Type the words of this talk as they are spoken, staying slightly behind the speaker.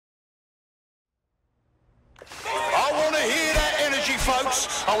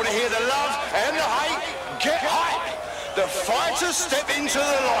folks. I want to hear the love and the hate. Get hype. The fighters step into the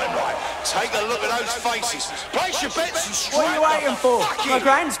limelight. Take a look at those faces. Place your bets and strike. What are you waiting for? My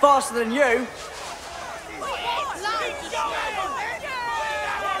grand's faster than you.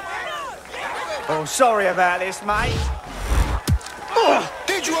 Oh, sorry about this, mate.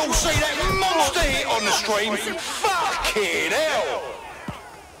 Did you all see that monster hit on the stream? Fucking hell!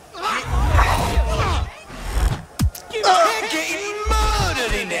 They're getting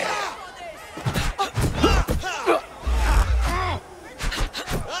murdered in there!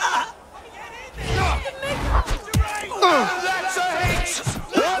 That's a hit!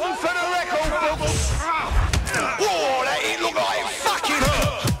 One for the record books! Whoa, that hit looked like it fucking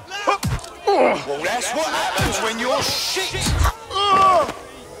hurt! Well, that's what happens when you're shit!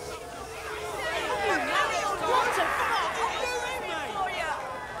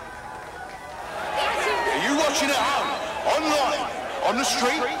 Are you watching at home, online, on the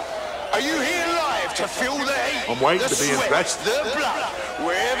street? Are you here live to feel the heat, I'm waiting the to be sweat, impressed. the blood?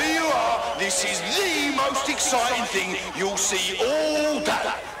 Wherever you are, this is the most exciting thing you'll see all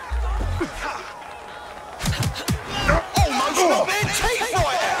day. Almost knocked their teeth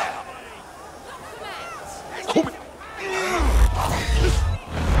right out.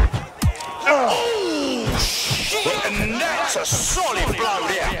 Oh, shit! And that's a solid blow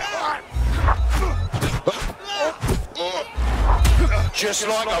there. Just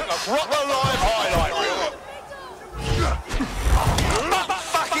like a proper live highlight reel.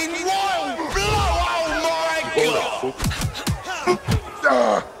 Fucking wild blow! Oh my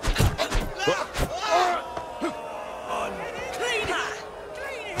God!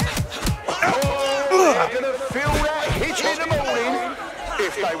 They're gonna feel that hit in the morning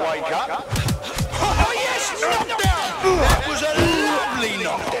if they wake up. Oh yes, knockdown! That was a lovely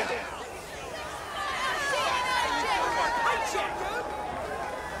knockdown.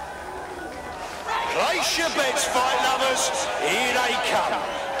 Place your bets, fight lovers. Here they come.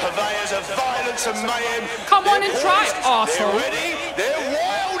 Purveyors of violence and mayhem. Come on and try, arsehole. They're ready, they're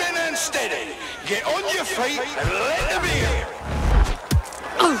wild and unsteady. Get on your feet and let them hear.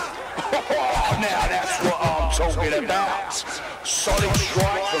 Now that's what I'm talking about. Solid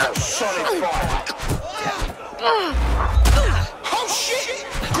strike from a solid fighter. Oh shit!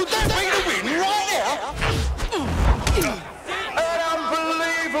 Could that be the win right now? An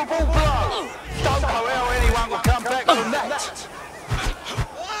unbelievable blow. Don't know how anyone will come back from that.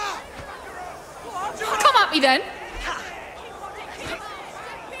 Come at me then.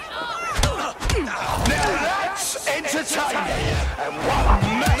 Now that's entertaining. And what a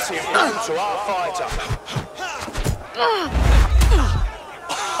massive blow to our fighter.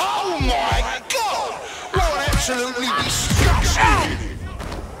 Oh my God! What absolutely disgusting!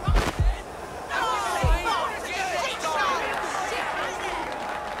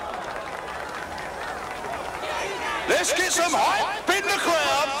 Let's get some hype in the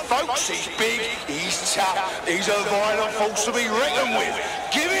crowd. Folks, he's big, he's tough, he's a violent force to be reckoned with.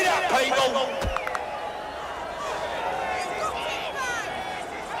 Give it up, people!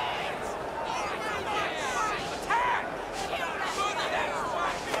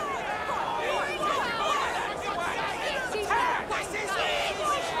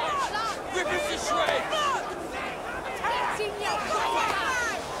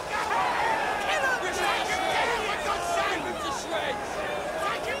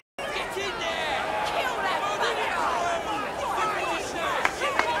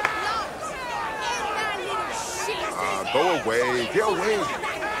 Go away, get away.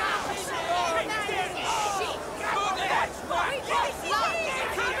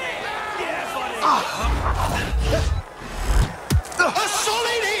 A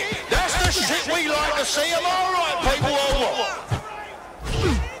solid hit! That's the shit we like to see. Am I right, people, or what?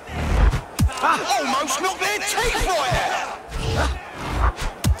 Almost knocked their teeth right out.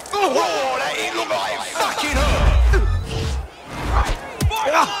 Oh, that hit looked like it fucking hurt.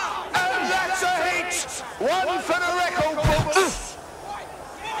 And that's a hit! One for the record books.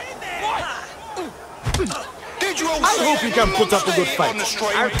 Did you all see I hope you can put up a good fight. on the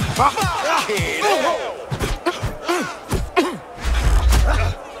stream? Fucking hell.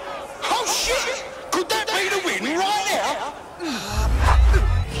 Oh shit! Could that be the win right now?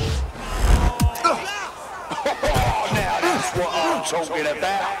 Oh, now that's what I'm talking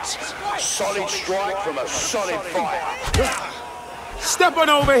about. Solid strike from a solid fighter. Step on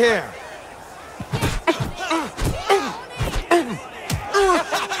over here.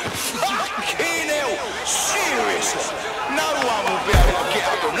 Fucking hell! Seriously? No one will be able to get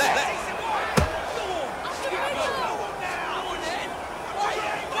up from that.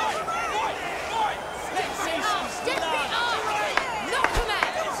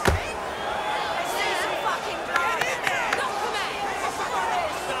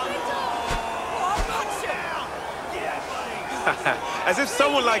 As if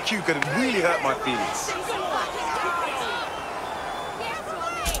someone like you could really hurt my feelings.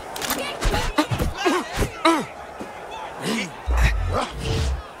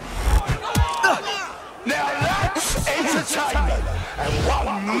 Now that's entertainment, and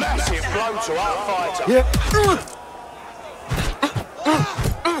one massive blow to our fighter. Yeah.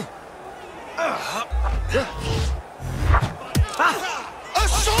 A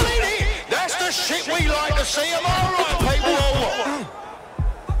solid hit! That's the shit we like to see, am I right, people, or what?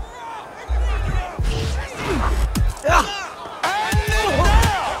 And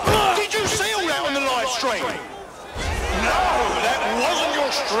now! Did you see all that on the live stream? No, that wasn't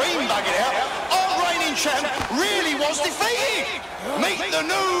your stream bugging out. Our reigning champ really was defeated. Meet the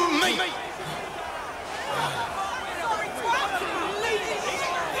new me.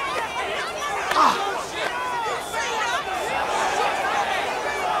 Ah.